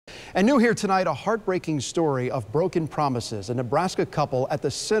And new here tonight, a heartbreaking story of broken promises. A Nebraska couple at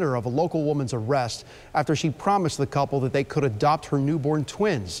the center of a local woman's arrest after she promised the couple that they could adopt her newborn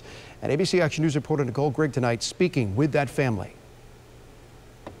twins. And ABC Action News reporter Nicole Grigg tonight speaking with that family.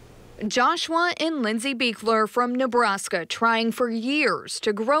 Joshua and Lindsay Beekler from Nebraska, trying for years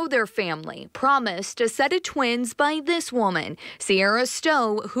to grow their family, promised a set of twins by this woman, Sierra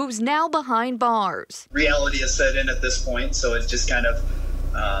Stowe, who's now behind bars. Reality has set in at this point, so it's just kind of,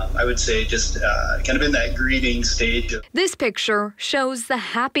 I would say, just kind of in that grieving stage. This picture shows the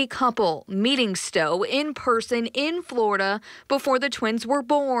happy couple meeting Stowe in person in Florida before the twins were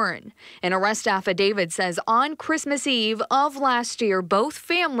born. An arrest affidavit says on Christmas Eve of last year, both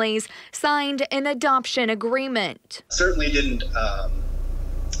families signed an adoption agreement. Certainly didn't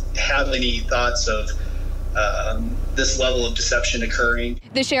have any thoughts of this level of deception occurring.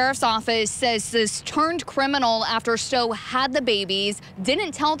 The sheriff's office says this turned criminal after Stowe had the babies,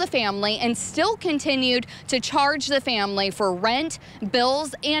 didn't tell the family, and still continued to charge the family for rent,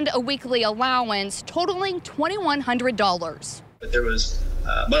 bills, and a weekly allowance, totaling $2,100. But there was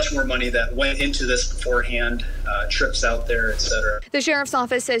much more money that went into this beforehand, trips out there, etc. The sheriff's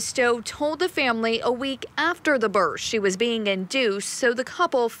office says Stowe told the family a week after the birth she was being induced, so the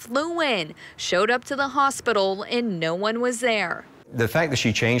couple flew in, showed up to the hospital, and no one was there. The fact that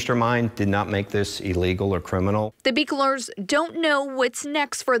she changed her mind did not make this illegal or criminal. The Beeklers don't know what's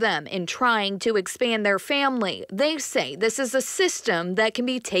next for them in trying to expand their family. They say this is a system that can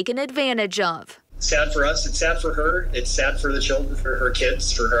be taken advantage of. Sad for us, it's sad for her, it's sad for the children, for her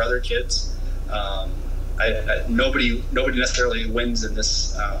kids, for her other kids. Nobody necessarily wins in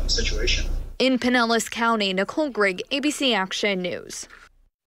this situation. In Pinellas County, Nicole Grigg, ABC Action News.